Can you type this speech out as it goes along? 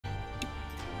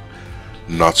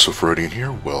Not So Freudian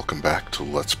here, welcome back to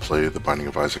Let's Play The Binding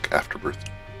of Isaac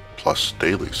Afterbirth plus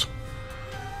dailies.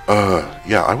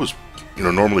 Yeah, I was,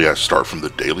 normally I start from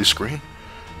the daily screen,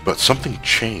 but something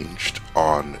changed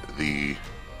on the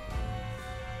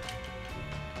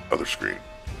other screen.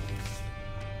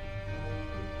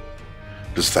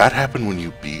 Does that happen when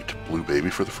you beat Blue Baby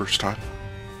for the first time?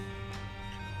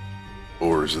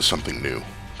 Or is this something new?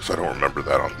 Because I don't remember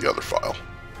that on the other file.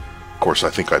 Of course,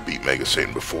 I think I beat Mega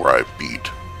Satan before I beat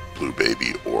Blue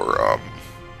Baby or,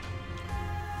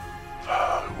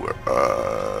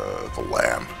 the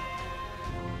Lamb.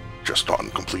 Just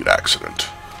on complete accident.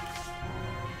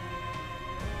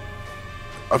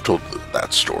 I've told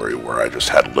that story where I just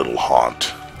had Little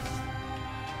Haunt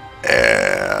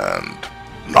and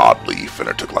Nod Leaf, and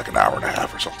it took like an hour and a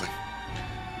half or something.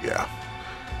 Yeah.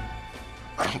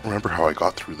 I don't remember how I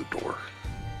got through the door.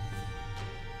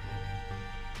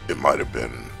 It might have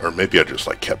been, or maybe I just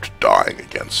like kept dying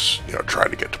against, trying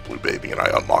to get to Blue Baby, and I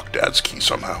unlocked Dad's key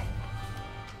somehow.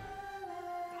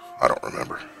 I don't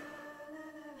remember.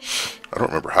 I don't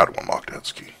remember how to unlock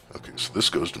Dad's key. Okay, so this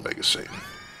goes to Mega Satan.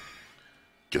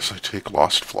 Guess I take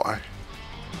Lost Fly.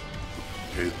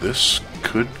 Okay, this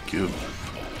could give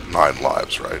 9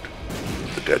 lives, right?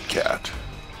 The dead cat.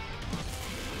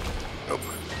 Nope.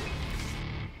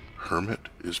 Hermit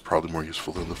is probably more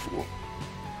useful than the Fool.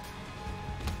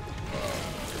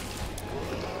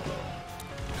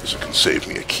 Because it can save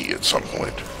me a key at some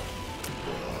point.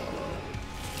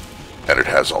 And it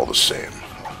has all the same.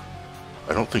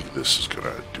 I don't think this is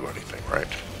gonna do anything, right?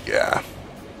 Yeah.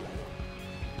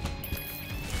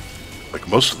 Like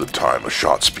most of the time, a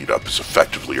shot speed up is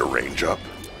effectively a range up.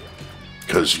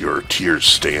 Because your tiers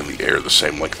stay in the air the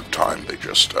same length of time, they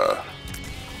just, Oh,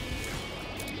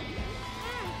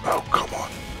 come on.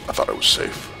 I thought I was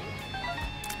safe.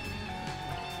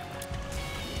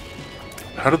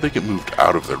 How did they get moved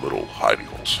out of their little hidey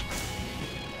holes?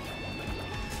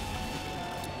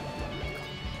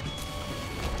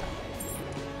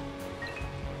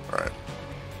 Alright.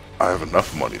 I have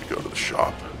enough money to go to the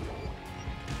shop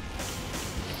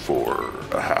for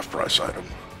a half-price item.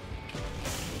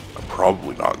 I'm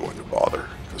probably not going to bother,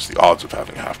 because the odds of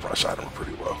having a half-price item are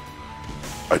pretty low.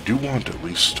 I do want at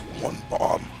least one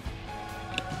bomb.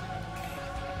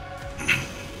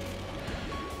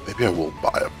 Maybe I will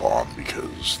buy a bomb,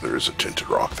 because there is a tinted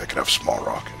rock that can have small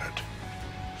rock in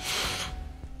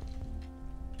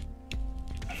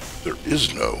it. There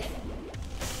is no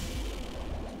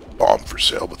bomb for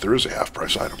sale, but there is a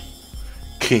half-price item.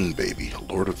 King Baby,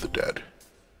 Lord of the Dead.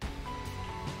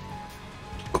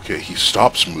 Okay, he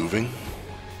stops moving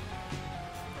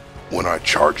when I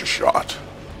charge a shot.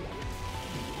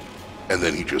 And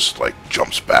then he just,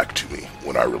 jumps back to me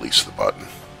when I release the button.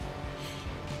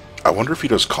 I wonder if he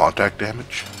does contact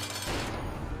damage.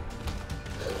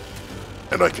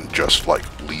 And I can just,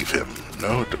 leave him.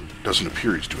 No, it doesn't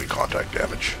appear he's doing contact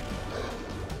damage.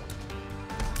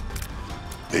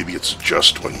 Maybe it's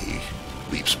just when he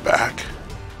leaps back.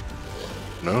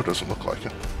 No, it doesn't look like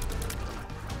it.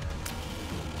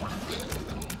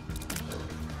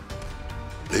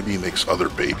 Maybe he makes other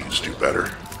babies do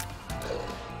better.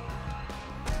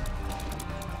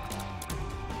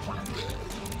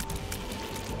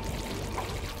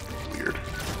 Weird.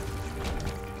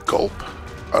 Gulp.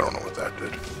 I don't know what that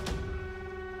did.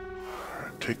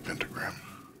 Alright, take pentagram.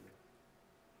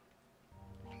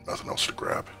 Nothing else to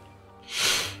grab.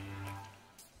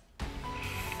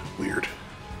 Weird.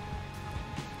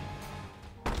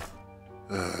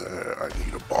 I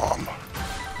need a bomb.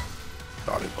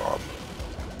 Not a bomb.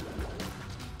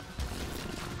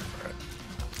 Alright.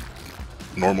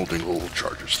 Normal dingle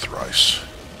charges thrice.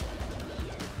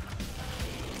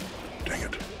 Dang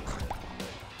it.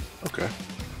 Okay.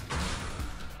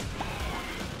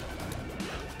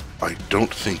 I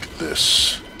don't think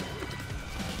this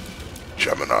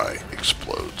Gemini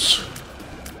explodes.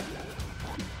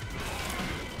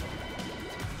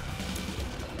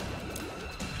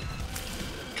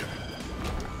 Okay.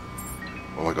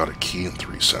 Well, I got a key and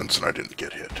 3 cents and I didn't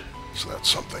get hit, so that's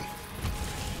something.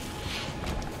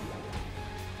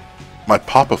 My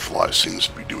Papa Fly seems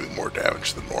to be doing more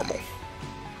damage than normal.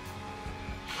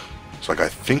 It's I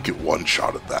think it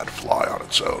one-shotted that fly on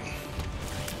its own.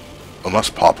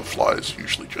 Unless Papa Fly is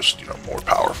usually just, more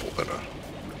powerful than a,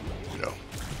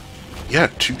 Yeah,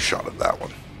 2-shotted that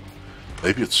one.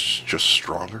 Maybe it's just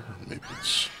stronger. Maybe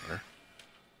it's...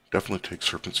 Definitely take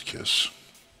Serpent's Kiss.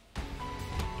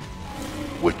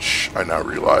 Which, I now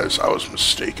realize I was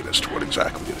mistaken as to what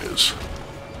exactly it is.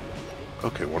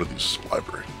 Okay, one of these is a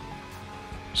library.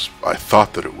 I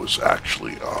thought that it was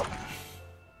actually,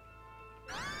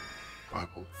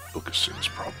 Bible. Focusing is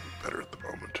probably better at the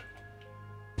moment.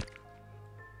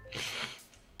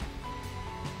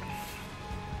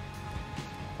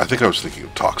 I think I was thinking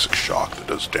of Toxic Shock that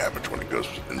does damage when it goes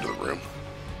into the room.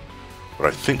 But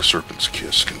I think Serpent's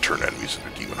Kiss can turn enemies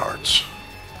into Demon Hearts.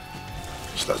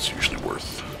 So that's usually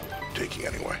worth taking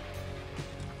anyway.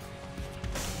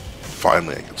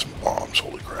 Finally I get some bombs,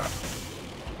 holy crap.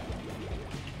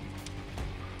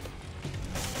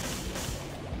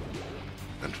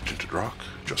 And a Tinted Rock,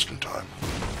 just in time.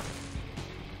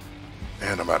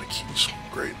 And I'm out of keys,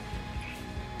 great.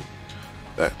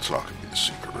 That's not going to be the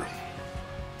secret room.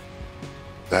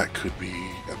 That could be,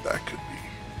 and that could be.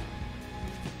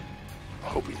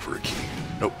 Hoping for a key.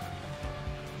 Nope.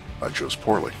 I chose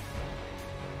poorly.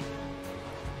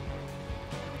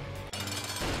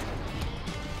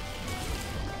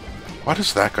 Why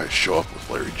does that guy show up with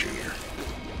Larry Jr.?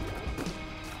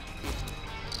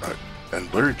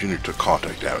 And Larry Jr. took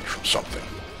contact damage from something.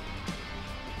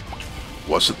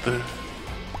 Was it the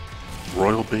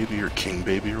Royal Baby or King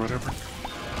Baby or whatever?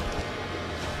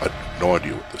 I have no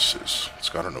idea what this is. It's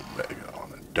got an Omega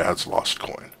on it. Dad's Lost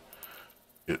Coin.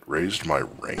 It raised my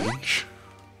range,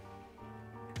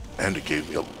 and it gave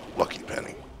me a lucky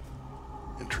penny.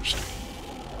 Interesting.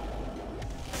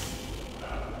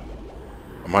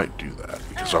 I might do that,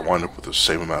 because I wind up with the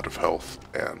same amount of health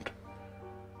and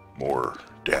more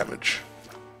damage.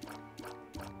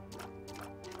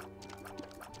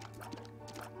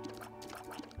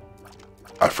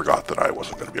 I forgot that I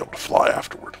wasn't going to be able to fly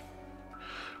afterward.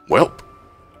 Well,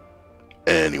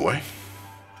 anyway.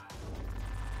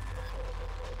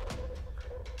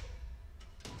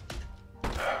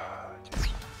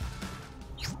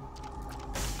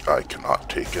 I cannot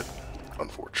take it,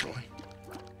 unfortunately.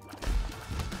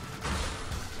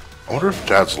 I wonder if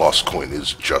Dad's Lost Coin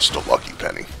is just a lucky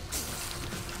penny.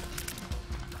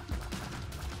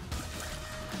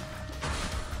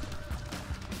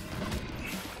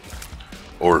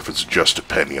 Or if it's just a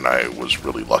penny and I was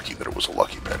really lucky that it was a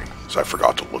lucky penny, because I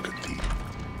forgot to look at the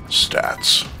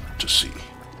stats to see.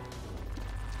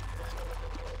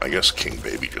 I guess King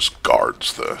Baby just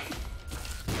guards the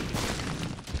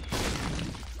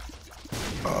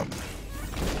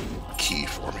key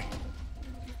for me.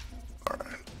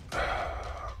 Alright.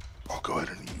 I'll go ahead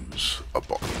and use the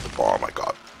bomb I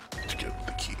got to get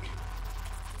the key.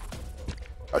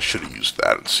 I should have used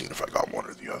that and seen if I got one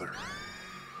or the other.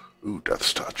 Ooh,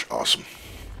 Death's Touch. Awesome.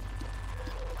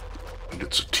 And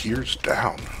it's a tears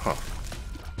down, huh?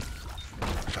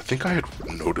 I think I had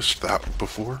noticed that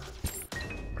before.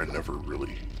 I never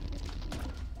really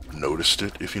noticed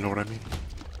it, if you know what I mean.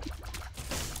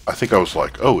 I think I was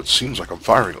like, oh, it seems like I'm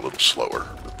firing a little slower,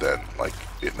 but then, like,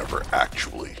 it never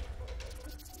actually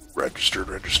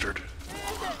registered.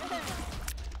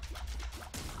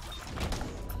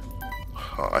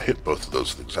 I hit both of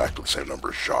those with exactly the same number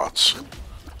of shots.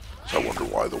 So I wonder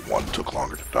why the one took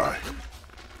longer to die.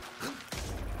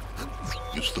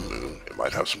 Use the moon. It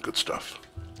might have some good stuff.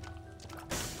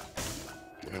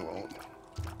 Okay, well.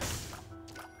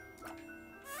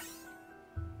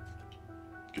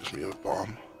 Gives me a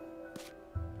bomb.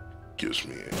 Gives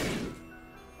me a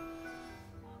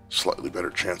slightly better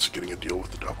chance of getting a deal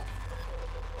with the double.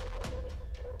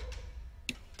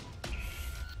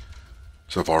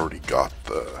 So I've already got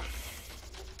the...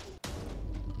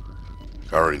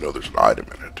 I already know there's an item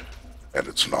in it, and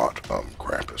it's not,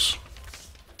 Krampus.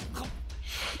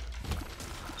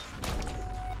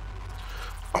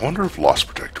 I wonder if Lost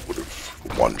Protector would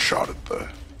have one-shotted the,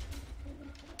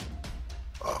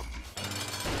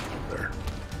 there.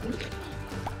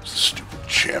 Stupid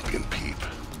champion peep.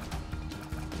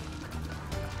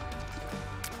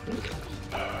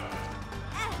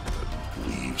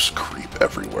 Leaves creep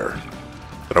everywhere.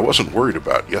 That I wasn't worried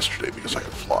about yesterday because I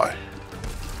could fly.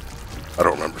 I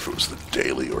don't remember if it was the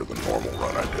daily or the normal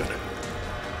run I did.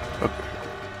 Okay.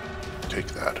 Take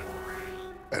that.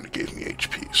 And it gave me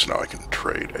HP, so now I can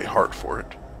trade a heart for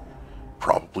it.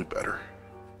 Probably better.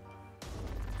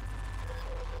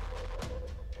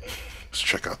 Let's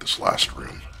check out this last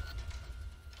room.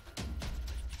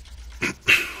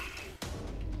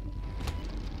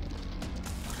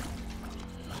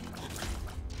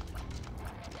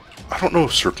 I don't know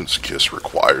if Serpent's Kiss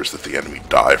requires that the enemy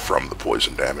die from the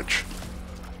poison damage.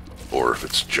 Or if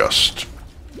it's just,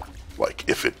 like,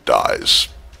 if it dies.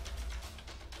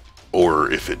 Or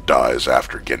if it dies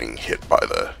after getting hit by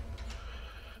the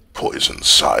poison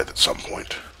scythe at some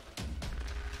point.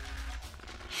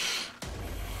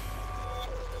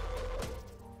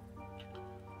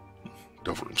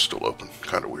 Devil Room's still open.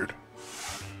 Kinda weird.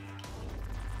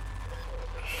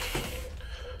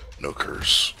 No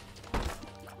curse.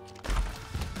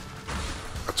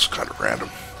 That's kind of random.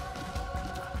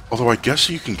 Although I guess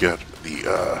you can get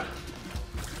the,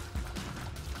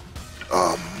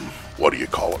 what do you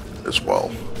call it, as well.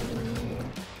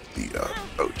 The,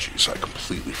 oh jeez, I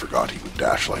completely forgot he would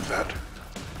dash like that.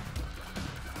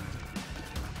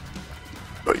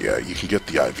 But yeah, you can get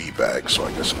the IV bag, so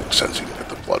I guess it makes sense you can get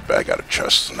the blood bag out of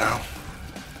chests now.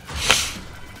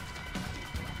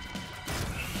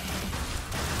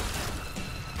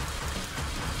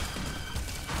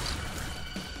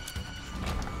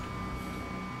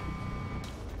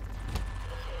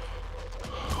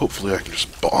 Hopefully I can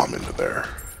just bomb into there.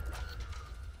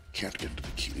 Can't get to the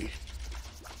key.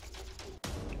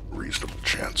 Reasonable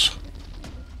chance.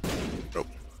 Nope.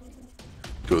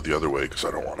 Go the other way because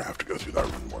I don't want to have to go through that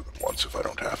room more than once if I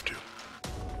don't have to.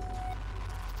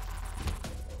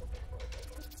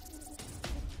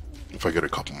 If I get a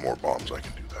couple more bombs, I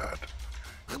can do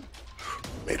that.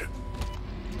 Made it.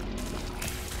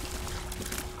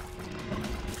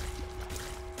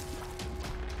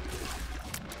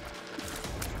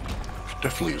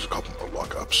 Definitely use a couple more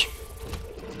luck ups.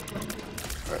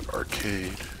 Alright,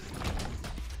 arcade.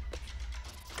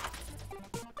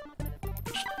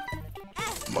 Just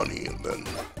money and then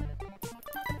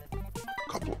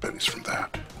a couple of pennies from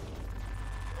that.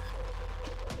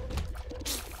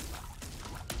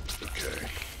 Okay.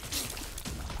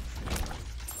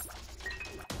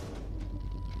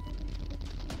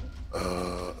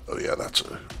 Oh yeah, that's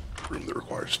a room that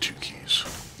requires 2 keys.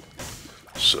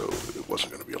 So it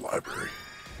wasn't going to be a library.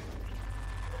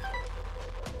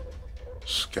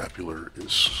 Scapular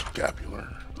is scapular.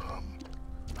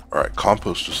 Alright,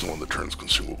 compost is the one that turns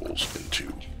consumables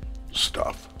into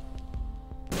stuff.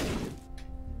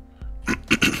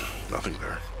 Nothing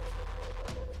there.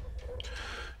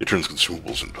 It turns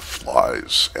consumables into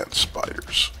flies and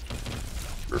spiders.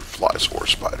 Or flies or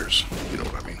spiders, you know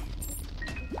what I mean.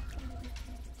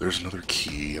 There's another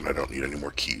key, and I don't need any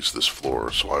more keys this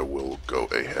floor, so I will go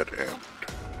ahead and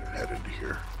head into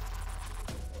here.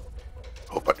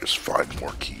 Hope I just find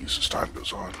more keys as time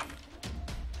goes on.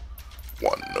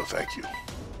 1, no thank you.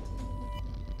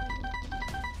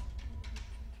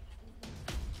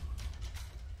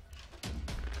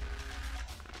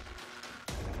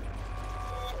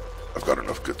 I've got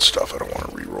enough good stuff, I don't want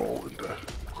to re-roll into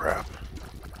crap.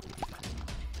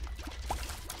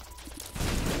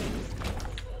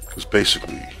 Because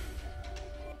basically,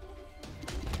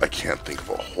 I can't think of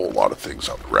a whole lot of things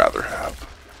I would rather have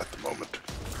at the moment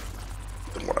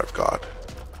than what I've got.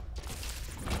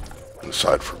 And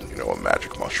aside from, you know, a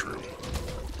magic mushroom.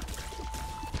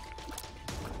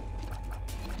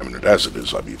 I mean, as it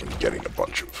is, I'm even getting a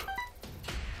bunch of,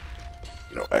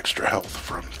 you know, extra health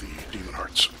from the demon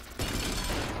hearts.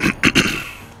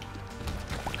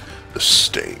 The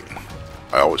Stain.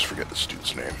 I always forget this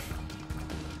dude's name.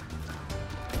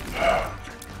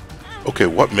 Okay,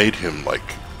 what made him, like,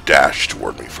 dash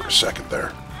toward me for a second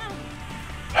there?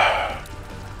 I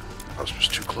was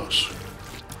just too close.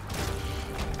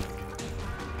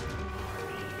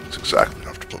 It's exactly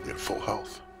enough to put me at full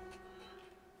health.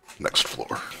 Next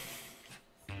floor.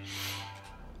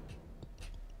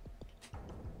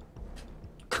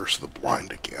 Curse of the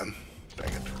Blind again.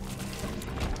 Dang it.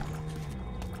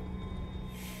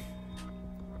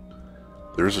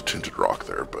 There is a tinted rock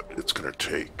there, but it's gonna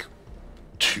take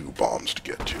 2 bombs to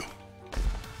get to.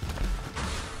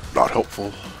 Not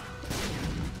helpful.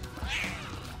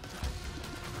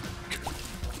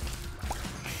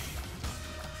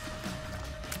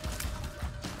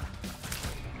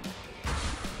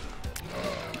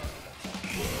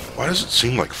 Why does it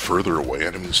seem like further away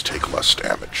enemies take less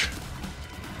damage?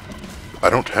 I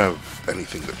don't have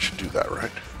anything that should do that,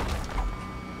 right?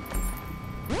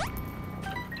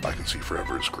 I can see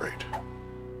forever is great.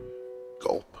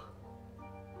 Gulp.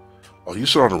 I'll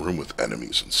use it on a room with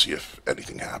enemies and see if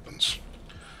anything happens.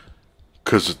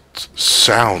 Because it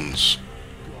sounds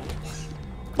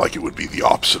like it would be the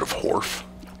opposite of Horf,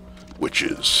 which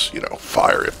is, you know,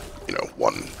 fire, you know,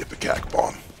 1 Ipecac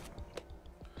bomb.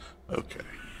 Okay.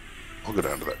 I'll go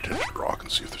down to that tinted rock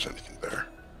and see if there's anything there.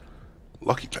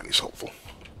 Lucky penny's helpful.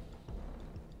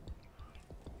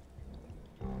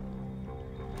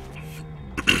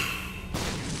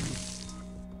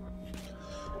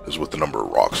 Because with the number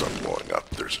of rocks I'm blowing up,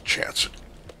 there's a chance it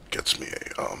gets me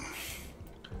a,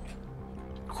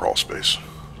 crawl space.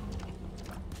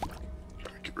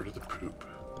 Try to get rid of the poop.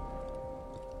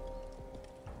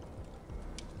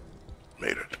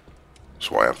 Made it.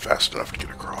 So I am fast enough to get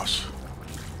across.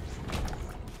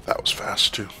 That was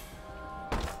fast, too.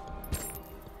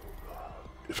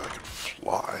 If I could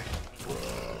fly.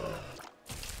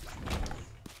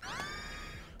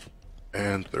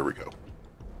 And there we go.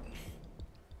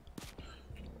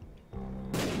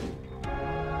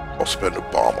 I'll spend a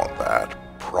bomb on that,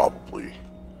 probably.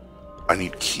 I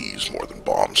need keys more than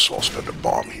bombs, so I'll spend a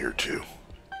bomb here too.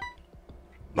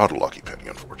 Not a lucky penny,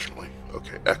 unfortunately.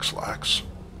 Okay, X-Lax.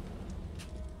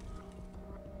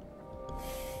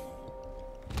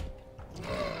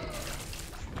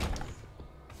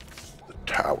 The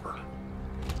tower.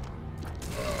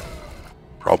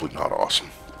 Probably not awesome.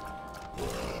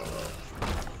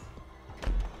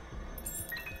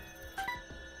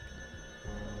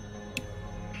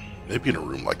 Maybe in a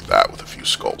room like that with a few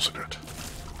skulls in it.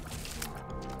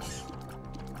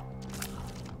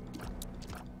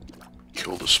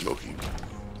 Kill the smoky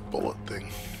bullet thing.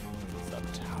 The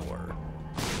tower.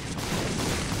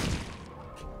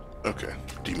 Okay,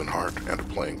 demon heart and a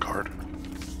playing card.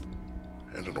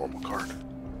 And a normal card.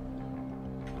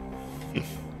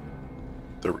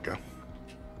 There we go.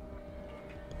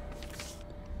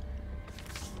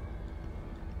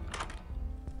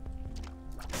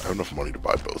 I have enough money to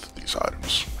buy both of these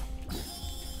items.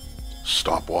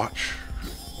 Stopwatch.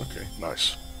 Okay,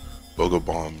 nice. Bogo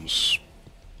bombs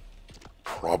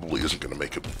probably isn't going to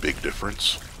make a big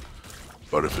difference,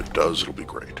 but if it does, it'll be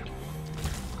great.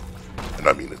 And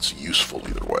I mean, it's useful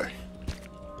either way.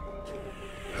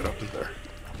 Head up in there.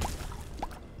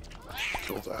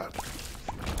 Kill that.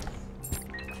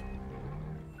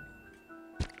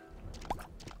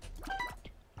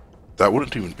 That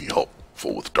wouldn't even be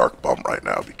helpful with Dark Bomb right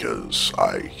now because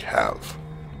I have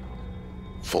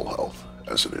full health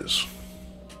as it is.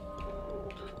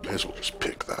 May as well just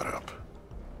pick that up.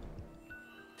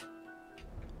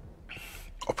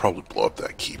 I'll probably blow up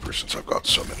that keeper since I've got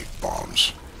so many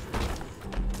bombs.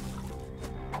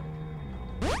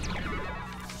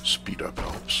 Speed up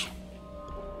helps.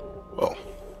 Well,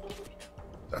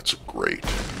 that's great.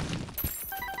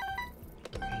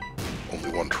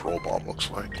 Only one troll bomb looks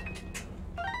like.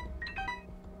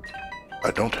 I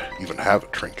don't even have a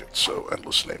trinket, so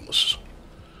Endless Nameless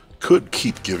could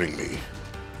keep giving me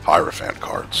Hierophant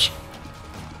cards.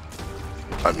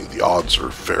 I mean, the odds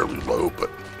are fairly low, but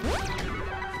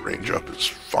range up is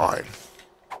fine.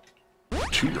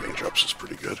 2 range ups is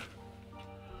pretty good.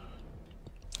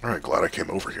 Alright, glad I came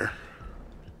over here.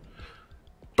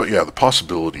 But yeah, the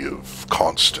possibility of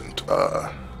constant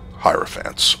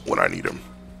Hierophants when I need them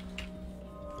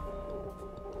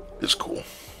is cool.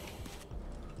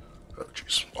 Oh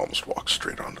jeez, almost walked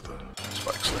straight onto the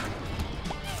spikes there.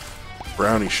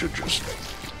 Brownie should just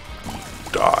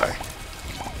die.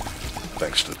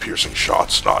 Thanks to the piercing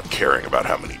shots, not caring about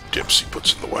how many dips he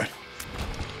puts in the way.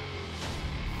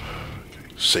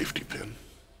 Okay, safety pin.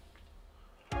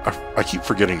 I keep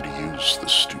forgetting to use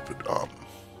this stupid,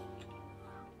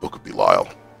 Book of Belial.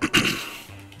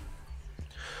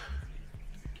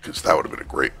 Because that would have been a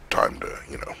great time to,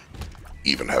 you know,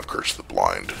 even have Curse the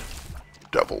Blind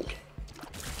Devil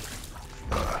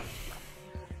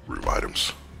room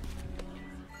items.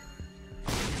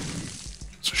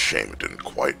 It's a shame it didn't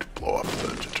quite blow up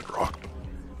the Tinted Rock.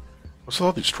 What's with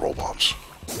all these troll bombs?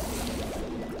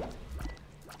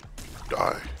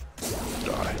 Die.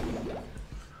 Die.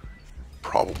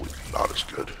 Probably not as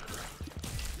good.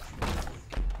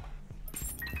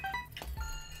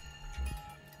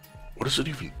 What does it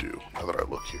even do, now that I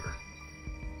look here?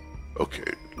 Okay,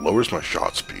 it lowers my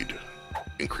shot speed,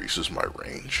 increases my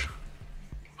range.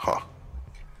 Huh.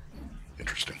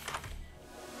 Interesting.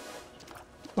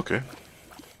 Okay.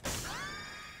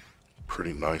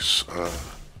 Pretty nice,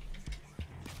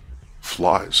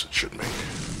 flies it should make.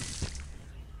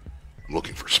 I'm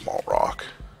looking for small rock.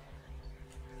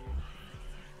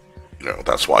 You know,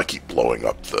 that's why I keep blowing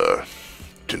up the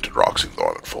Tinted Rocks even though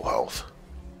I'm at full health.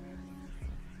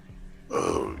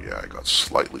 Oh, yeah, I got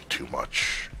slightly too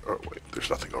much. Oh, wait, there's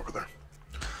nothing over there.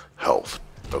 Health.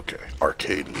 Okay,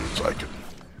 arcade means I can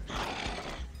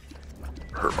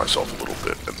hurt myself a little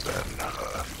bit and then,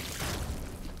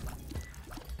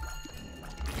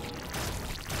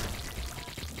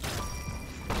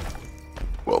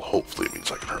 well, hopefully it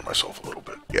means I can hurt myself a little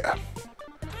bit. Yeah.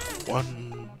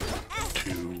 1,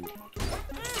 2,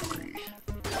 3.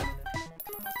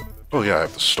 Oh yeah, I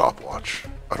have the stopwatch.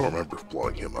 I don't remember if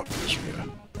blowing him up gives me a...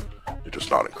 It does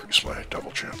not increase my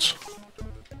double chance.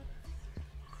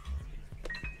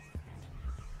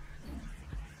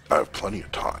 I have plenty of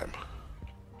time.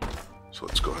 So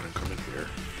let's go ahead and come in here.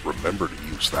 Remember to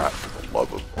use that for the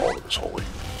love of all that is holy.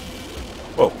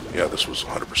 Well, yeah, this was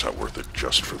 100% worth it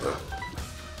just for the...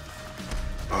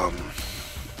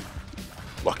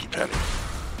 lucky penny.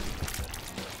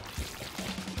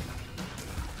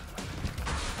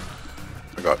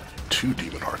 I got 2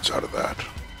 demon hearts out of that.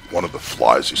 One of the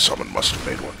flies he summoned must have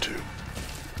made one too.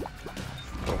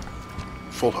 Oh,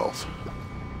 full health.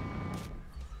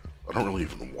 I don't really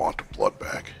even want a blood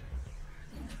bag.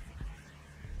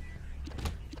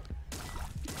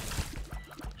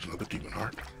 There's another demon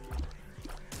heart.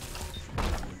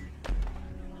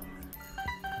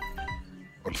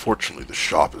 Unfortunately, the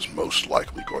shop is most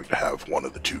likely going to have one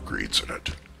of the two greeds in it.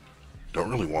 Don't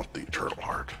really want the eternal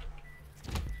heart.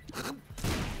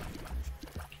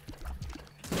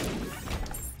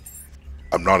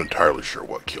 I'm not entirely sure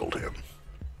what killed him.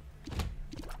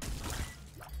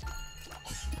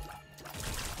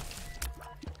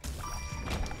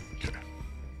 Okay.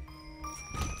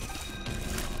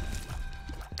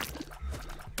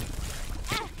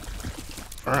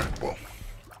 Alright, well,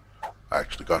 I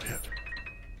actually got hit.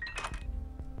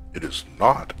 It is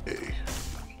not a...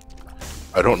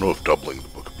 I don't know if doubling the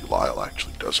Book of Belial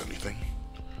actually does anything.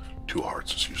 2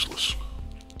 hearts is useless.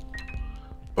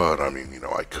 But, I mean, you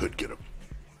know, I could get a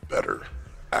better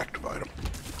active item.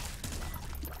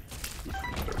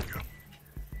 There we go.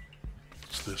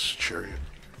 What's this? Chariot.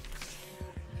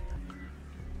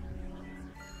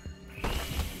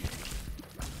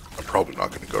 I'm probably not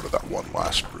going to go to that one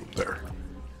last room there.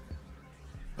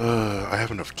 I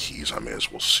have enough keys, I may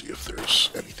as well see if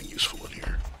there's anything useful in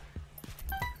here.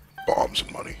 Bombs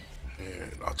and money.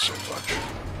 Not so much.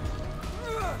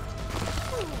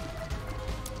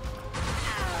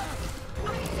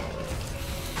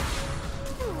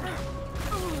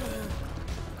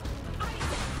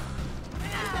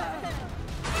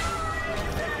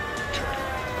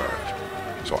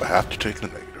 So I have to take the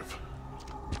negative.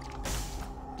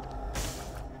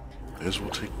 May as well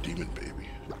take Demon Baby.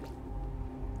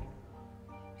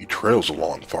 He trails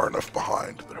along far enough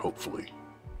behind that hopefully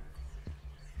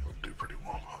he'll do pretty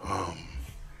well.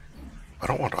 I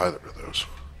don't want either of those.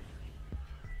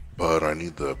 But I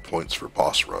need the points for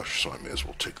boss rush, so I may as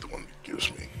well take the one that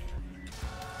gives me.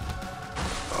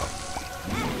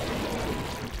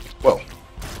 Well.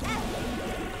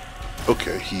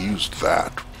 Okay, he used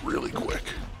that really quick.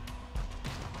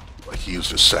 Like, he used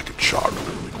his second shot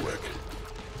really quick.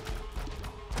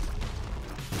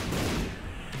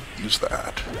 Use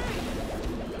that.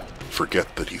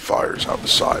 Forget that he fires out the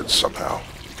sides somehow,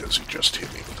 because he just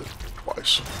hit me with it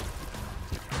twice.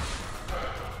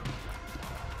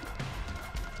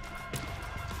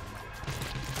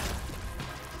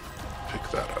 Pick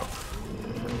that up.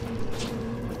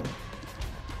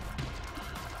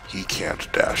 He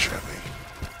can't dash at me.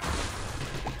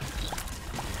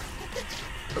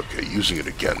 Okay, using it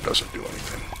again doesn't do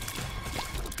anything.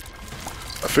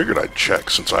 I figured I'd check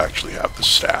since I actually have the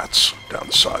stats down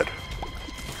the side.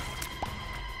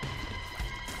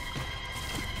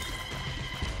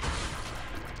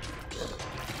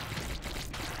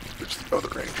 There's the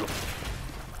other angel.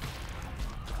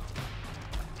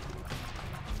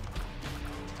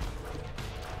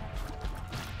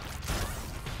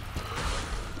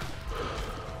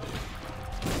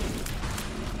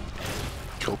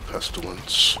 Kill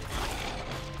Pestilence.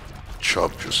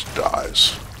 Chubb just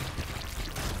dies.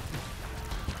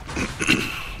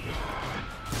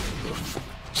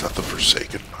 Is that the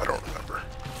Forsaken? I don't remember.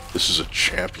 This is a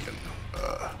champion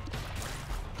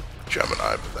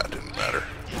Gemini, but that didn't matter.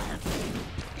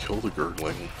 Kill the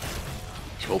Gurgling.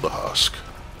 Kill the Husk.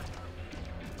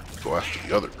 Go after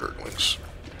the other Gurglings.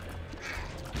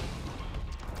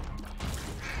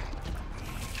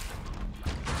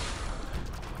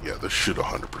 Yeah, this should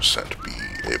 100% be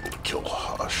able to kill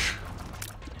Hush.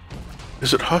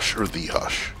 Is it Hush or the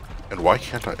Hush? And why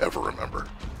can't I ever remember?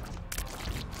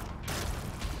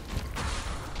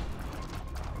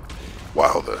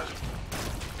 Wow, the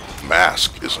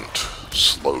mask isn't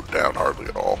slowed down hardly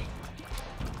at all.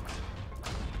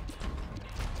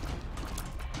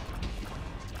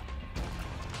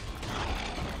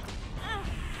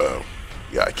 Oh,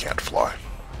 yeah, I can't fly.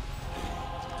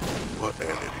 What an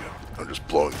idiot. I'm just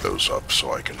blowing those up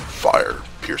so I can fire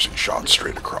piercing shots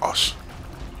straight across.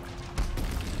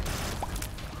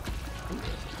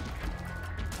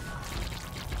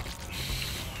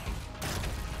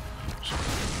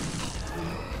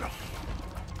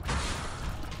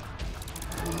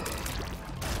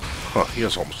 Huh, he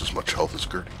has almost as much health as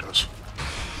Gertie does.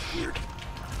 Weird.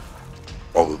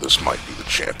 Although this might be the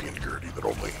champion Gertie that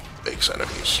only makes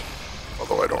enemies.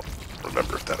 Although I don't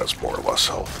remember if that has more or less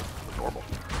health than normal.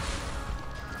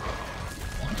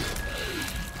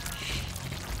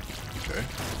 Okay.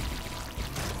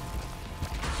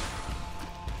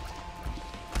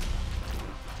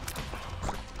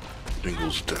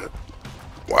 Dingle's dead.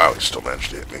 Wow, he still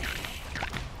managed to hit me.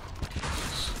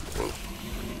 Whoa.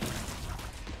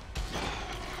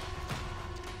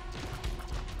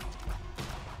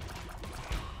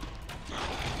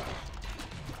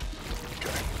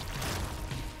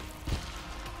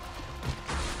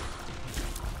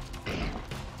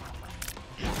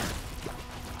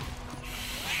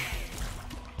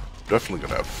 definitely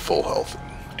gonna have full health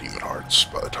and demon hearts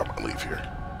by the time I leave here.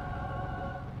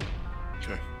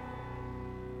 Okay.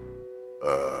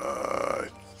 I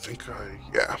think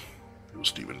yeah, it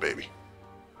was Demon Baby.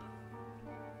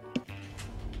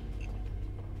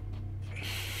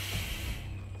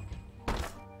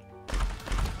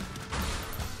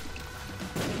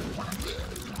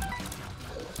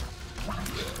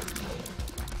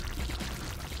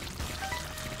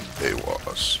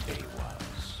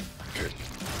 Okay,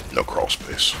 no crawl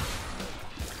space.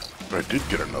 But I did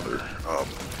get another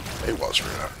AWAS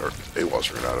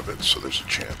rune out of it, so there's a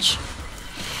chance.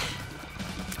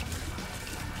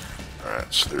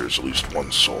 Alright, so there's at least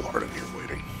one soul heart in here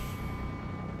waiting.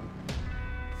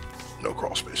 No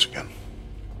crawl space again.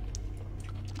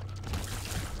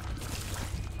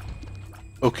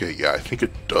 Okay, yeah, I think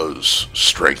it does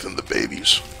strengthen the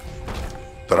babies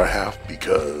that I have,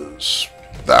 because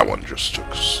that one just took...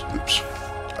 Oops.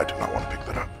 I did not want to pick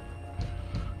that up.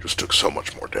 Just took so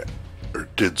much more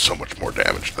did so much more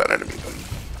damage to that enemy than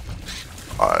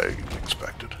I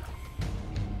expected.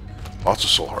 Lots of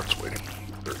soul hearts waiting.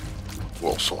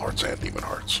 Well, soul hearts and demon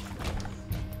hearts.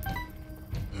 I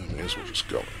may as well just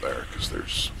go in there, because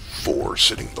there's 4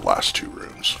 sitting in the last 2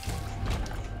 rooms.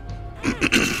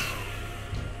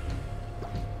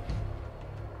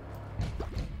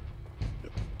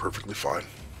 Yep, perfectly fine.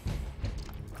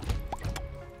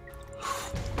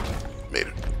 Made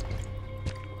it.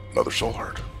 Another soul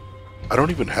heart. I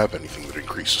don't even have anything that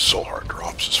increases soul heart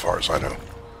drops, as far as I know.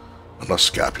 Unless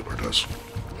Scapular does.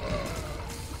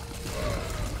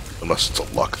 Unless it's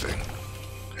a luck thing.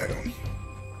 Hang on.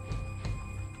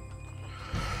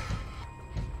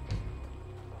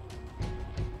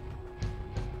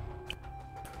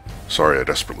 Sorry, I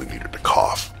desperately needed to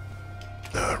cough.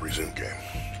 Resume game.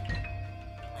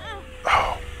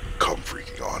 Oh, come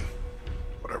freaking on.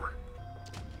 Whatever.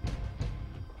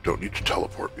 Don't need to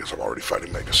teleport because I'm already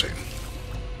fighting Mega Satan.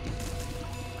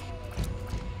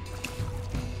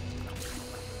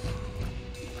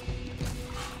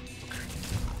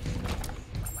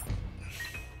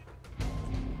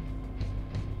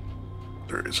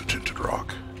 There is a tinted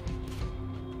rock.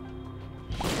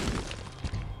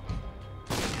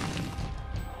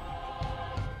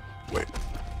 Wait.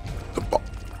 The bomb.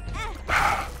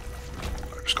 I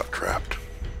just got trapped.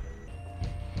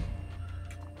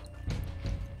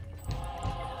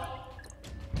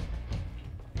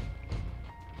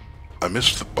 I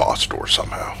missed the boss door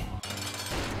somehow.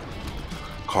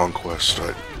 Conquest,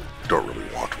 I don't really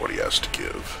want what he has to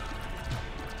give.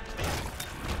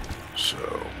 So,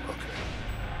 okay.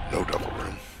 No double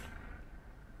room.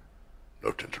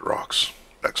 No tinted rocks.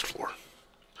 Next floor.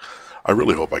 I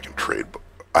really hope I can trade, but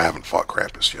I haven't fought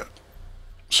Krampus yet.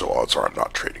 So odds are I'm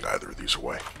not trading either of these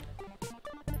away.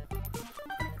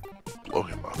 Blow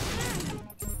him up.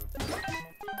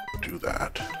 Do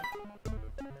that.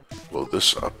 Blow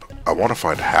this up. I want to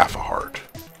find half a heart.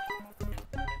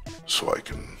 So I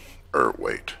can...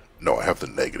 wait. No, I have the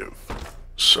negative.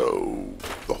 So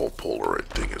the whole Polaroid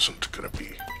thing isn't going to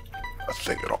be a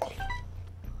thing at all.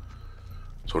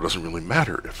 So it doesn't really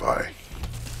matter if I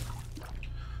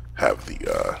have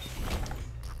the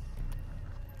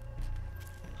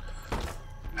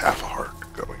half a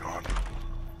heart going on.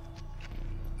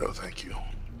 No, thank you.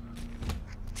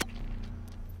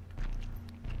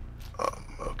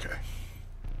 Okay.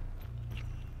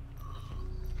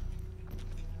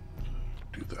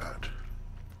 Do that.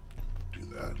 Do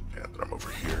that. And then I'm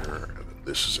over here. And then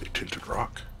this is a tinted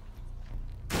rock.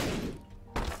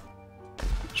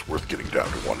 It's worth getting down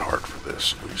to 1 heart for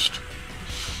this, at least.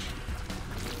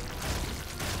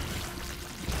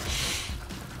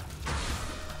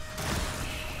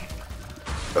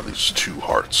 At least 2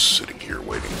 hearts sitting here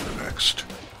waiting for the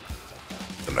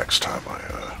next time I,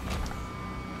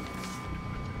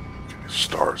 okay,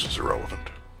 stars is irrelevant.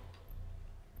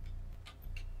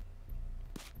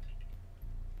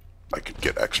 I could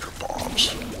get extra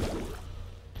bombs.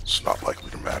 It's not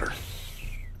likely to matter.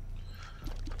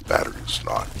 The battery's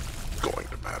not going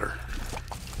to matter.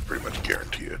 Pretty much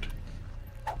guarantee it.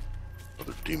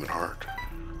 Another demon heart.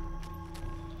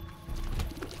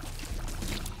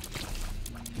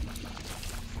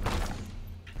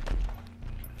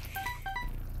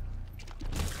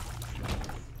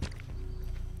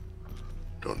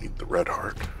 Don't need the red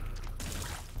heart.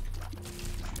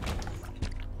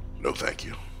 No, thank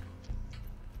you.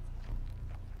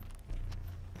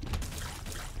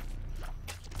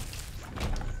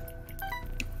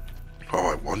 Oh,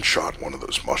 I one-shot one of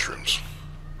those mushrooms.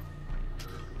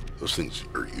 Those things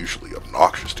are usually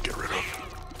obnoxious to get rid of.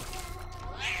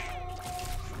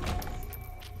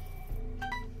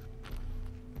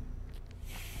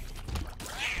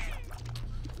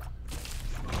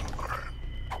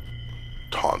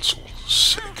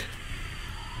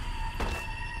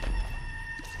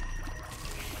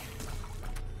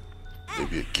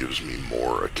 Maybe it gives me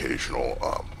more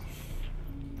occasional,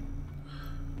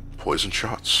 poison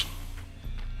shots.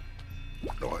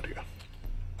 No idea.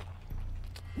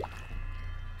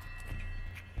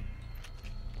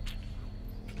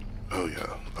 Oh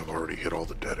yeah, I've already hit all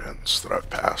the dead ends that I've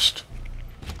passed.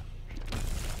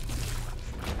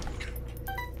 Okay,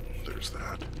 there's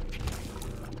that.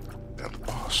 And the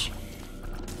boss.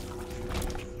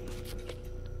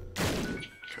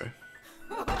 Okay.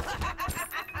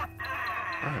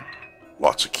 Alright.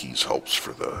 Lots of keys helps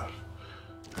for the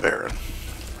Baron.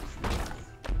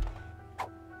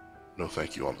 No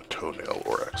thank you on the toenail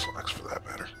or X-Lax for that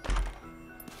matter.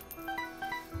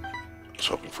 I was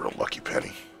hoping for a lucky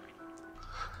penny.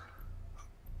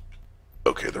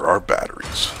 Okay, there are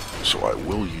batteries, so I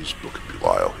will use Book of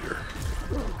Belial here.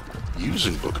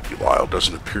 Using Book of Belial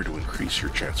doesn't appear to increase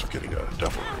your chance of getting a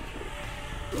devil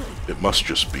room. It must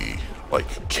just be,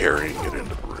 like, carrying it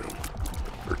into the room,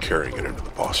 or carrying it into the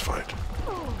boss fight.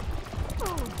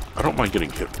 I don't mind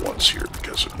getting hit once here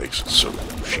because it makes it so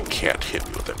she can't hit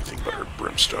me with anything but her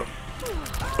brimstone.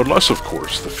 Unless, of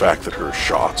course, the fact that her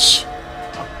shots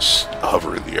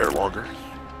hover in the air longer.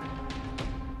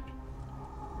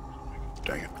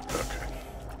 Dang it. Okay.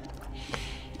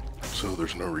 So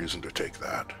there's no reason to take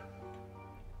that.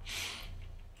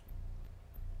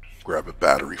 Grab a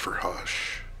battery for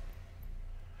Hush.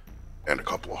 And a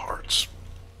couple of hearts.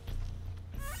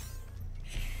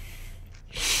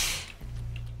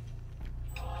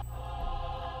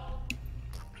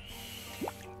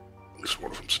 At least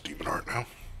one of them's a demon heart now.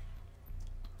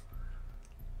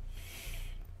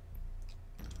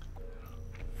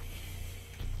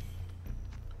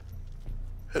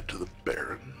 Head to the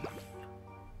Baron.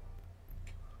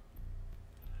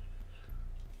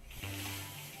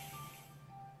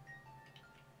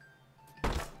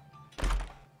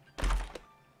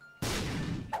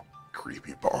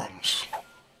 Creepy bombs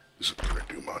isn't gonna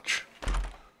do much.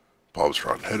 Bob's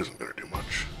rotten head isn't gonna do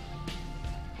much.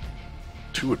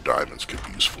 2 of diamonds could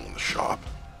be useful in the shop.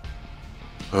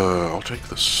 I'll take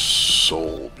the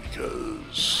soul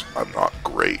because I'm not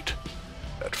great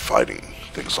at fighting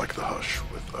things like the Hush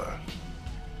with,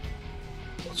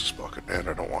 what's this bucket? And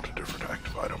I don't want a different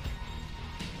active item.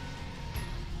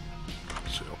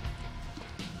 So,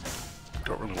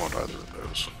 don't really want either of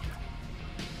those.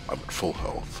 I'm at full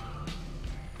health.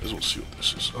 As we'll see what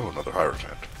this is. Oh, another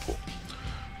Hierophant. Cool.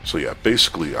 So yeah,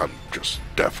 basically I'm just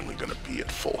definitely going to be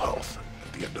at full health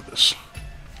at the end of this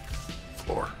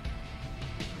floor.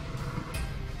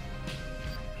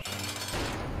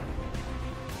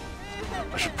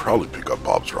 I should probably pick up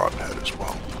Bob's rotten head as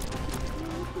well.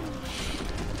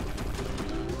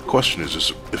 The question is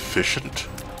it efficient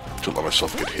to let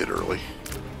myself get hit early?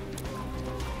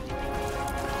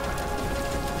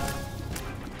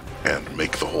 And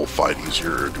make the whole fight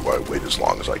easier, or do I wait as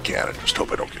long as I can and just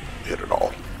hope I don't get hit at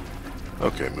all?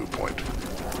 Okay, moot point.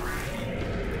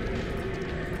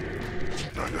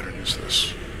 Now I gotta use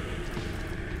this.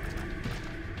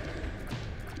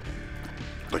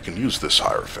 I can use this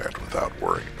Hierophant without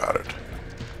worrying about it.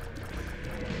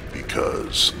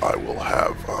 Because I will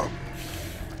have, oh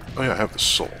yeah, I have the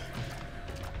soul.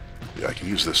 Yeah, I can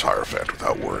use this Hierophant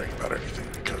without worrying about anything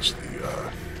because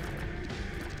the,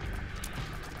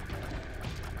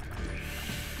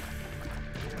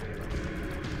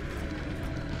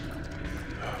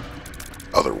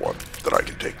 other one that I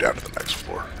can take down to the next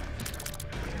floor.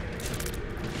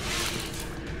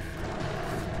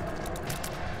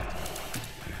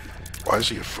 Why is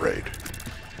he afraid?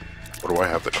 What do I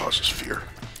have that causes fear?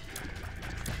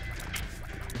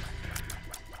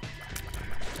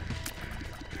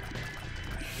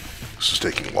 This is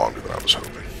taking longer than I was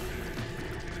hoping.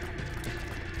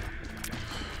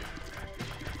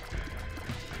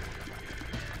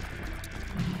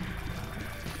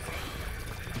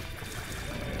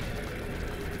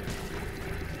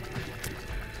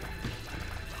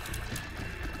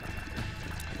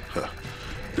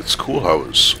 It's cool how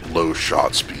his low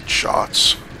shot speed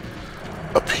shots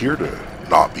appear to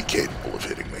not be capable of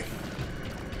hitting me.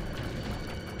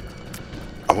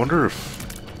 I wonder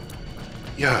if...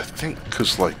 Yeah, I think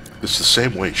because, like, it's the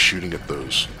same way shooting at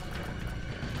those,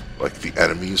 like, the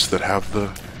enemies that have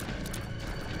the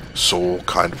soul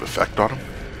kind of effect on them.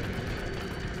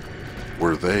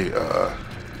 Where they,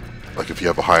 like, if you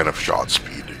have a high enough shot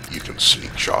speed, you can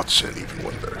sneak shots in even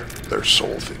when their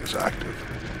soul thing is active.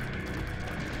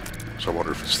 So I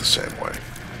wonder if it's the same way.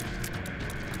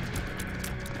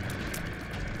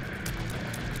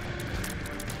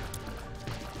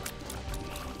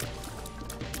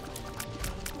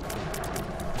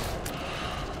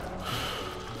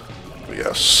 But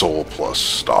yeah, soul plus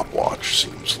stopwatch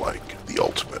seems like the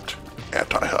ultimate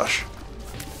anti-hush.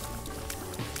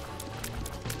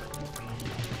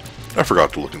 I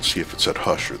forgot to look and see if it said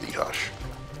hush or the hush.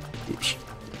 Oops.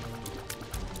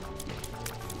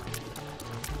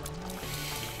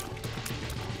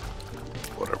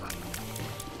 Whatever.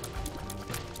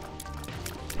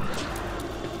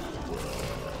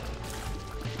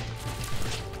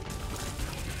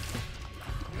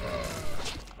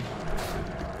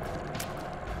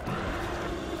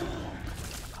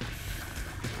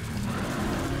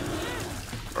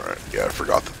 Alright, yeah, I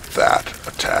forgot that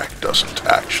attack doesn't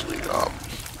actually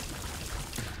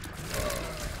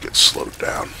get slowed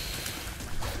down.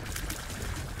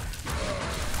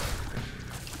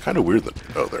 Kind of weird that...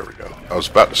 Oh, there we go. I was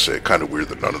about to say, kind of weird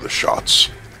that none of the shots,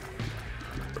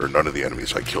 or none of the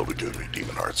enemies I killed would give me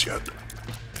demon hearts yet.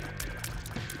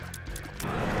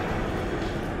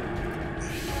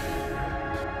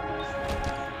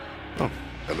 Oh,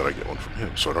 and then I get one from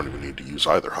him, so I don't even need to use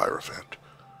either Hierophant.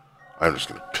 I'm just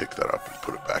going to pick that up and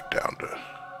put it back down to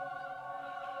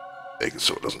make it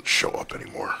so it doesn't show up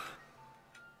anymore.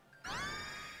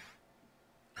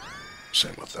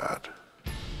 Same with that.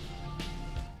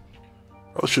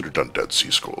 I should have done Dead Sea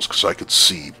Scrolls, because I could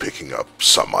see picking up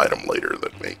some item later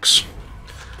that makes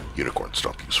Unicorn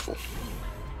Stump useful.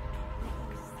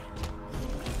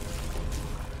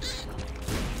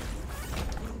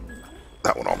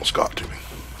 That one almost got to me.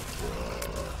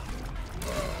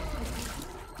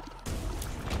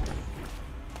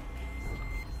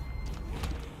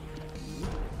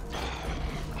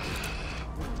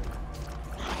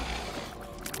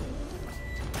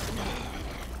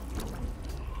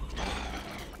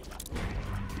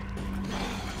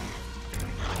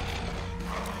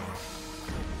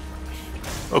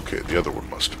 Okay, the other one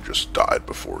must have just died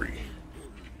before he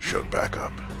showed back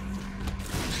up.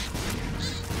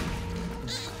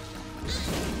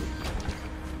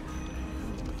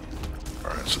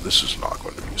 Alright, so this is not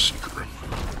going to be a secret room.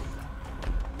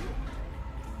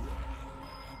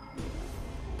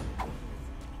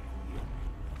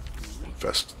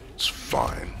 Infest's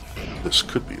fine. This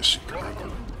could be a secret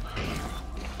room.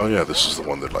 Oh yeah, this is the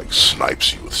one that like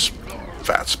snipes you with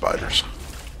fat spiders.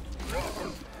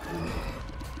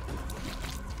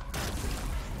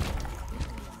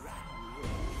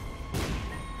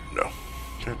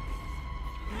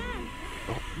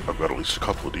 I've got at least a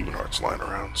couple of demon hearts lying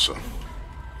around, so...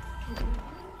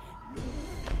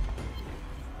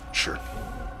 Sure.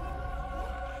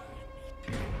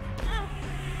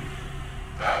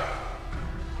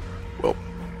 Well,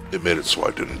 it made it so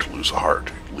I didn't lose a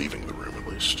heart, leaving the room at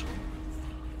least.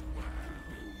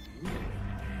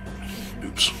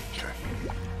 Oops, okay.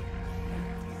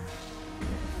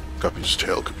 Guppy's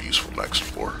tail could be useful next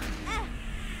floor.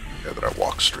 Yeah, that I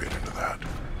walk straight into that.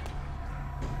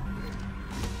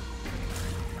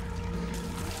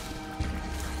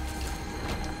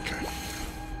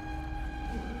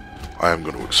 I am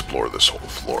going to explore this whole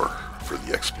floor for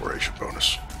the exploration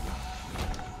bonus.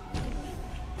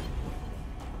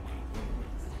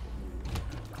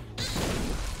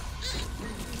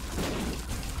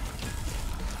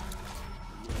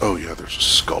 Oh yeah, there's a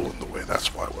skull in the way,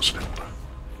 that's why I wasn't able to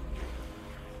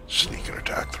sneak and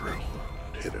attack through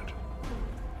and hit it.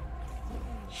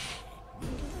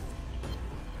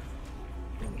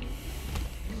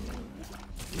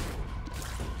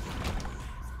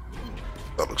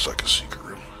 That looks like a secret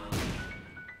room.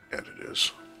 And it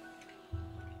is.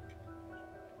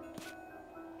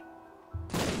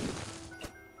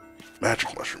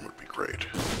 Magic mushroom would be great.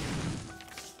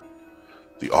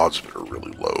 The odds of it are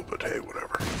really low, but hey,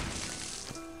 whatever.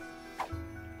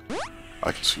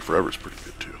 I can see forever is pretty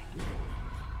good too.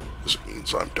 This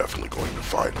means I'm definitely going to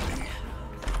find the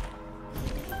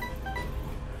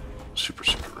super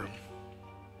secret room.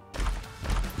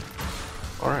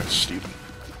 Alright, Steven.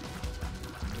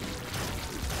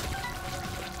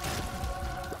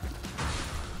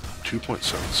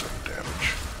 .77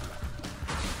 damage.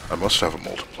 I must have a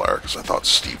multiplier because I thought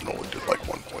Steven only did like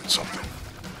 1 point something.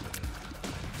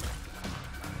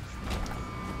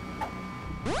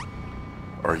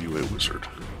 Are you a wizard?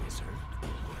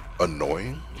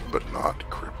 Annoying, but not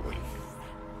crippling.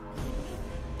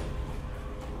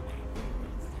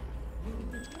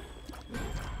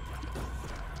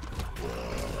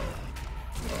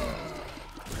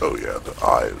 Oh yeah, the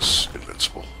eye is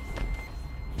invincible.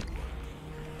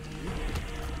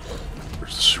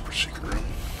 Where's the super secret room?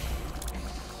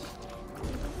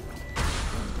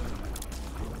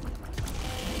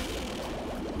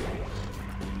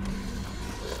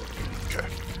 Okay.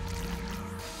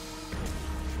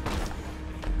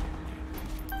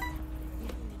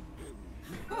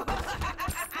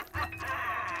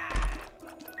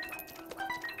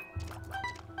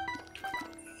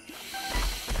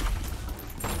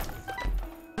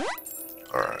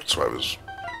 so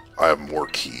I have more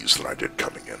keys than I did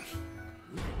coming in.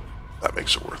 That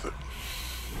makes it worth it.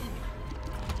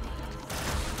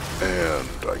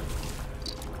 And I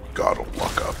got a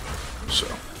luck up, so.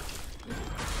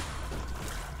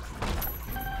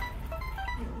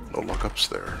 No luck ups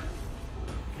there.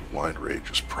 Blind Rage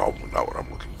is probably not what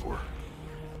I'm looking for.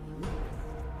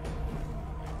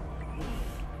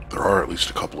 There are at least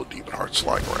a couple of Demon Hearts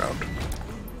lying around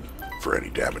for any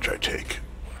damage I take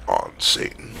on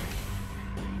Satan.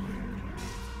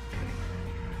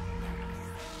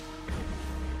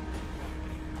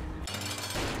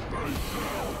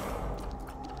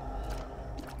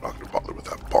 Not gonna bother with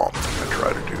that bomb thing I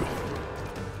try to do.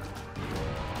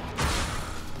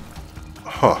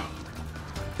 Huh.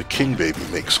 The King Baby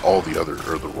makes all the other,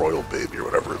 or the Royal Baby, or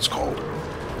whatever it's called,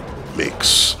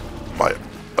 makes my,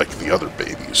 like the other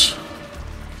babies,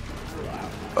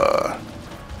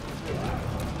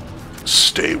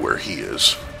 stay where he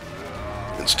is,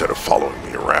 instead of following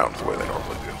me around the way they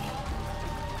normally do,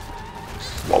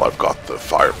 while I've got the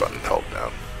fire button held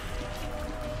down.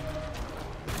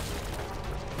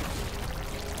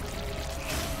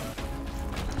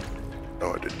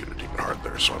 Oh, I did get a Demon Heart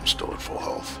there, so I'm still at full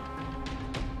health.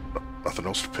 Nothing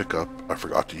else to pick up. I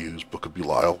forgot to use Book of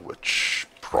Belial, which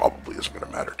probably isn't going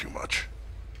to matter too much.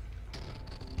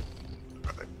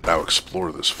 Right, now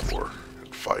explore this floor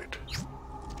and fight.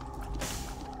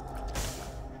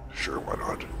 Sure, why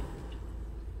not?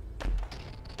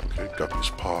 Okay,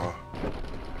 Guppy's Paw.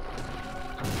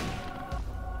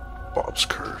 Bob's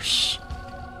Curse.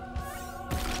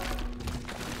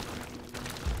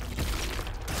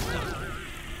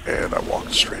 And I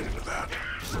walked straight into that.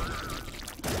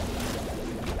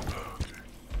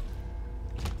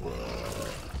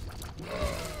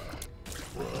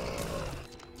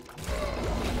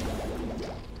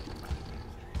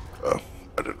 Oh,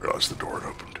 I didn't realize the door had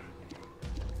opened.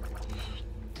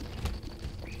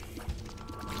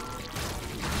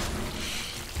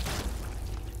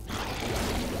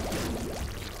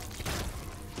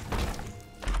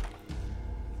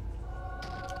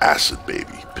 Acid Baby.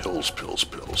 Pills, pills,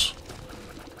 pills.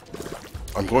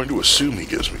 I'm going to assume he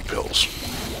gives me pills.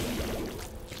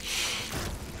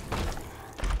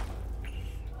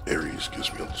 Ares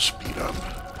gives me a little speed up.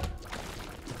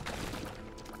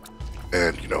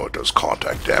 And, you know, it does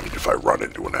contact damage if I run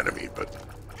into an enemy, but,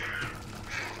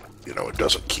 you know, it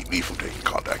doesn't keep me from taking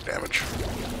contact damage.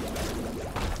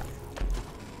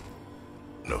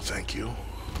 No, thank you.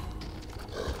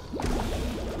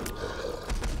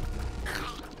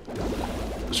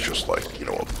 It's just like, you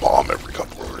know, a bomb every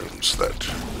couple of rooms that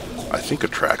I think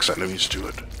attracts enemies to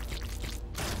it.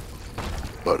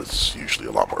 But it's usually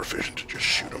a lot more efficient to just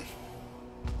shoot them.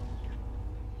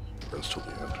 Runs till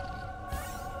the end.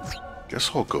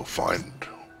 Guess I'll go find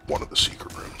one of the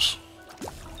secret rooms.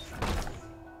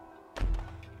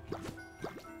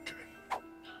 Okay.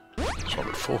 So I'm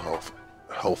at full health.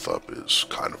 Health up is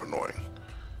kind of annoying.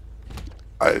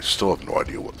 I still have no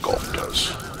idea what Gulp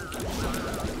does.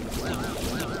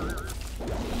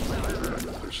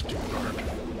 There's a Demon Heart.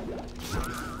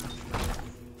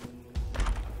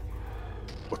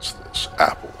 What's this?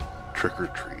 Apple. Trick or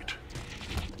treat.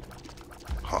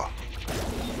 Huh.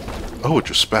 Oh, it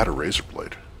just spat a razor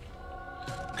blade.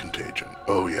 Contagion.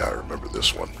 Oh yeah, I remember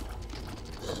this one.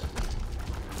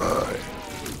 I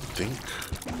think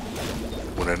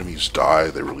when enemies die,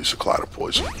 they release a cloud of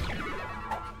poison.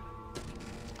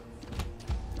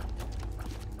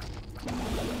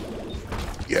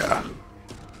 Yeah.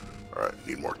 Alright,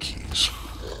 need more keys.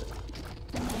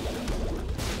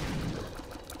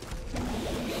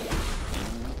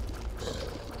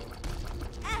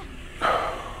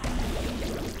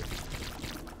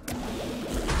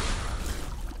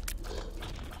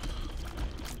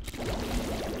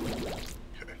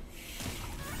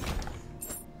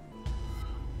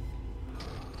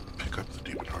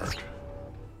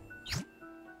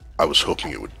 I was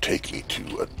hoping it would take me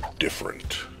to a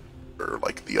different, or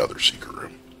like the other secret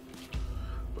room.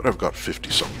 But I've got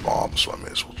 50-some bombs, so I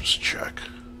may as well just check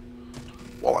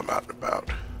while I'm out and about.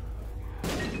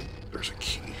 There's a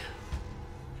key.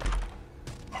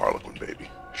 Harlequin baby,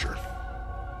 sure.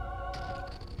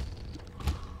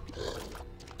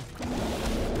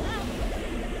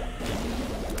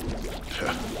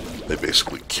 They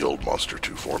basically killed Monster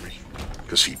 2 for me,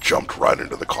 because he jumped right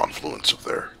into the confluence of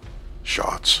their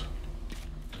shots.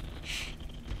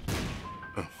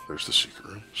 Oh, there's the secret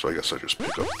room. So I guess I just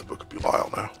pick up the Book of Belial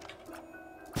now.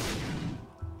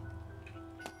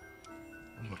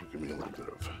 That'll give me a little bit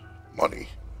of money.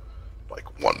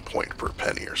 Like 1 point per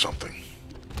penny or something.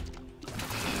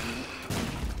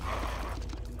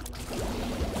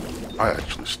 I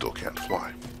actually still can't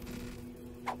fly.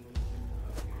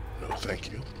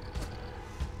 thank you.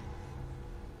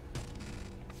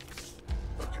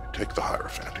 Okay, take the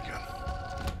Hierophant again.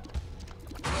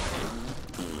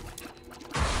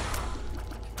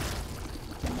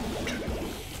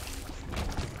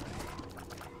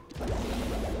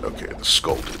 Okay, the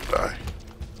skull did die.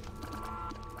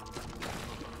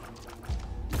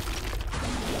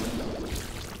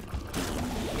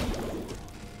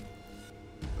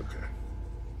 Okay.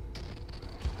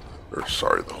 Or,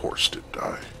 sorry, the horse did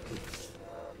die.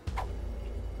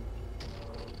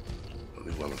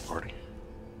 Only lemon party.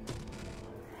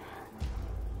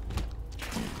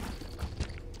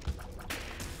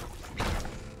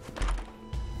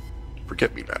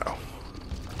 Forget me now.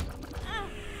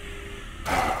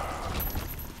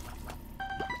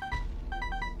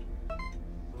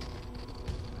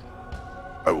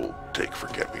 I will take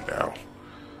Forget Me Now.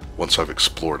 Once I've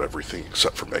explored everything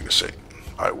except for Mega Satan,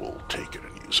 I will take it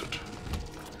and use it.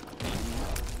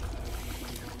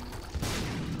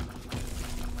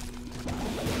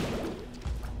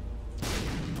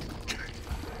 Okay.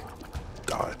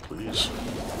 Die, please.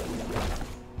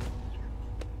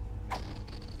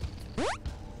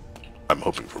 I'm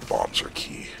hoping for bombs are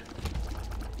key.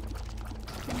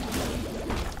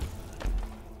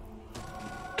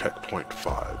 Tech point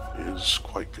 5 is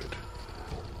quite good.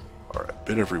 Alright,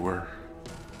 bit everywhere.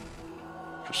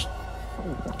 Just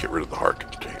get rid of the heart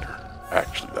container.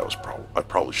 Actually, that was I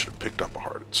probably should have picked up a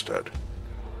heart instead.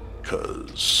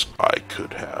 Because I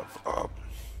could have,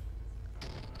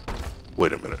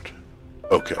 wait a minute.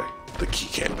 Okay, the key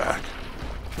came back.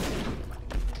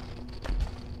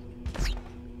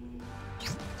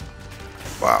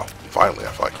 Wow, finally I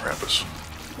find Krampus.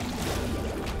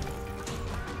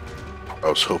 I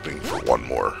was hoping for one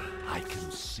more. I can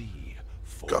see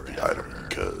Got the item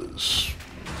because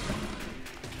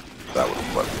that would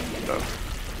have let me know.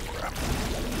 Crap.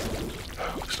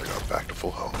 At least I got back to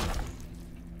full health.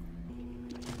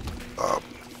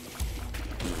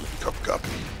 Cup Guppy.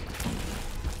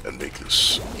 And make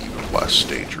this even less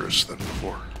dangerous than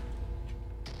before.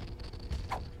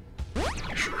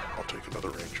 Sure, I'll take another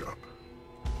range up.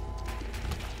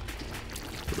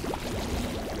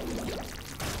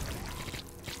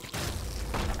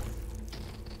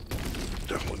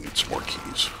 Definitely need some more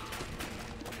keys.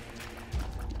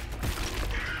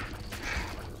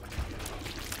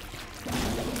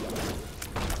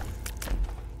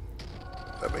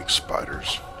 That makes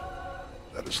spiders.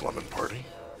 That is Lemon Party.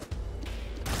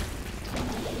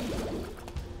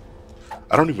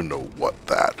 I don't even know what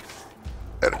that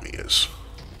enemy is.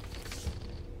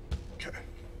 Okay.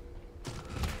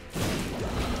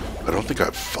 I don't think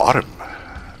I've fought him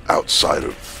outside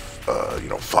of,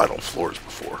 final floors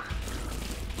before.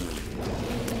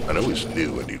 I know he's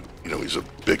new and he's a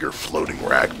bigger floating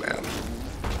ragman.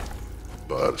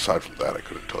 But aside from that, I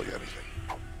couldn't tell you anything.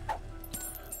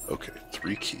 Okay,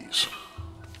 3 keys.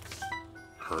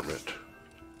 Hermit.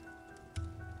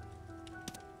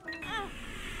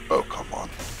 Oh, come on.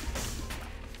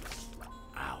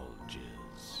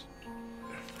 Alges.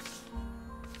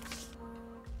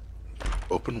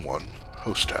 Open 1.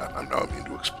 Host hat. I'm now immune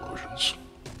to explosions.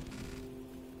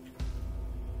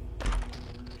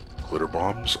 Glitter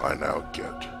bombs. I now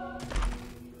get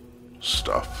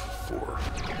stuff for...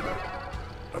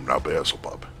 I'm now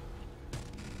Beelzebub.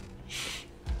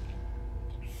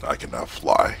 I can now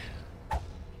fly,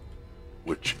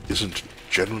 which isn't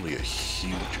generally a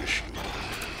huge issue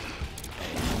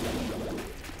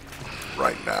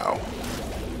right now.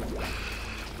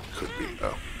 Could be,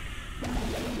 no.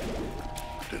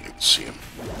 Didn't even see him.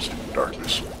 Stupid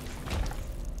darkness.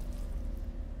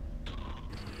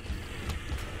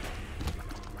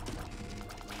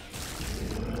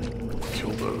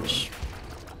 Kill those.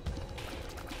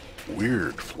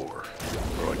 Weird floor.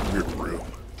 Or like weird room.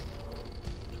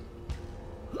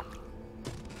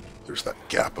 There's that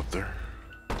gap up there.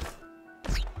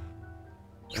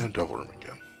 And double room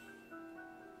again.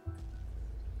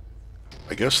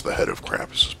 I guess the head of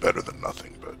Krampus is better than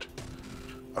nothing, but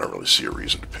I don't really see a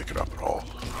reason to pick it up at all.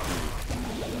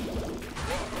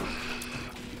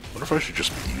 Wonder if I should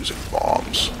just be using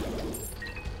bombs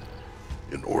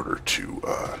in order to,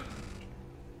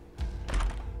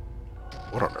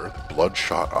 what on earth?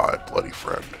 Bloodshot Eye, Bloody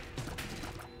Friend.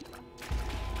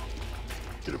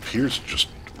 It appears to just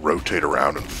rotate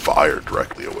around and fire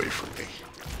directly away from me.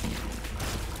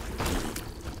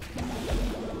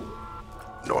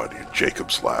 No idea.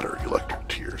 Jacob's Ladder, Electric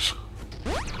Tears.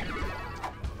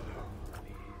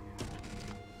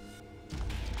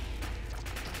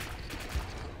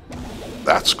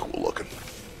 That's cool looking.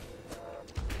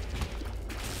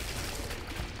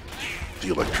 The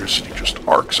electricity just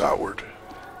arcs outward.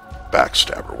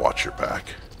 Backstabber, watch your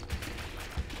back.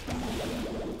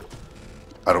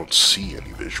 I don't see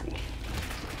any visual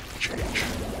change.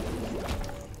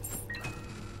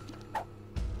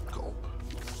 Gulp.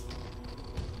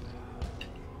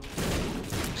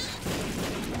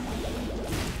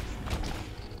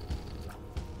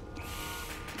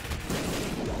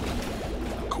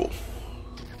 Cool.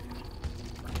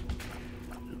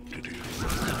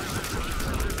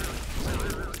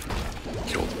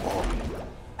 Kill them all.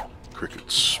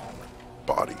 Cricket's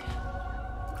body.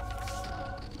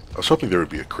 I was hoping there would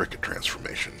be a cricket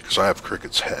transformation, because I have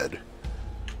Cricket's head.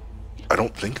 I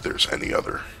don't think there's any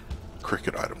other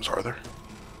cricket items, are there?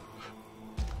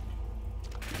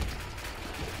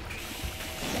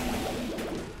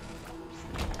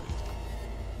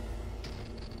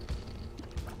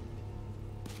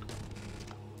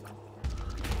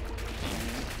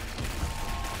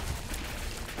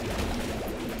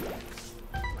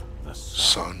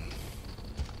 Sun.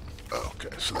 Okay,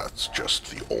 so that's just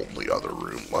the only other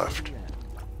room left.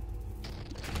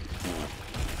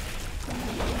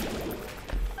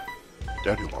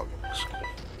 Daddy logging is cool.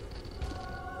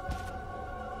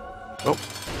 Oh,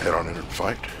 head on in and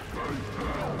fight.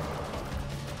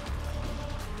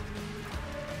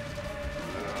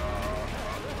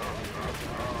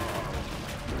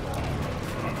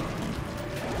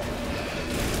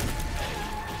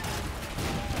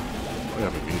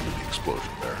 I'm immune to the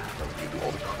explosion there. I'm immune to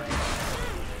all the creep.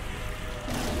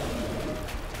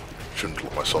 Shouldn't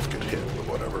let myself get hit, but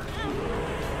whatever.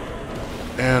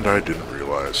 And I didn't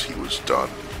realize he was done.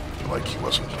 Like he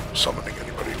wasn't summoning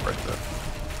anybody right then.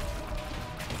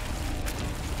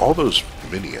 All those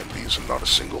mini enemies and not a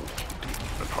single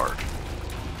demon heart.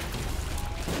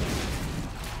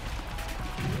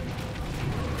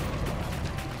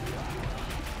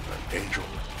 An angel.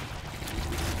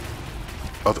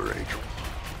 Other angel.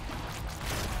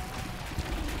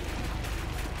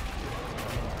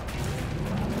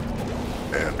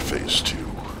 And phase 2.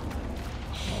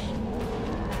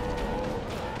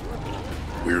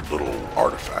 Weird little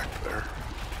artifact there.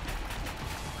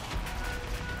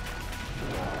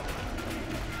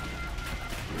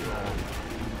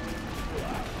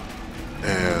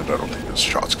 And I don't think his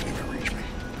shots can even reach me.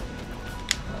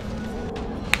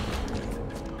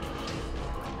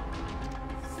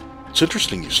 It's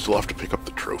interesting, you still have to pick up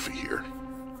the trophy here.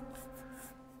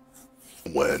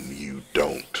 When you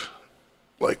don't.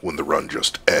 Like when the run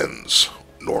just ends,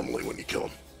 normally when you kill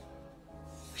him.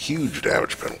 Huge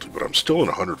damage penalty, but I'm still in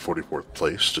 144th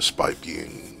place despite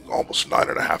being almost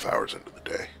 9.5 hours into the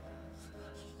day.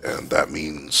 And that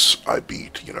means I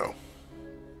beat, you know,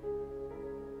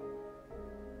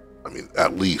 I mean,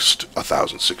 at least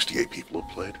 1,068 people have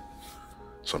played.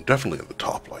 So I'm definitely in the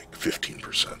top, like,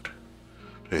 15%.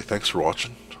 Hey, thanks for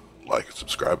watching. Like and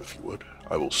subscribe if you would.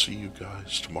 I will see you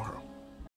guys tomorrow.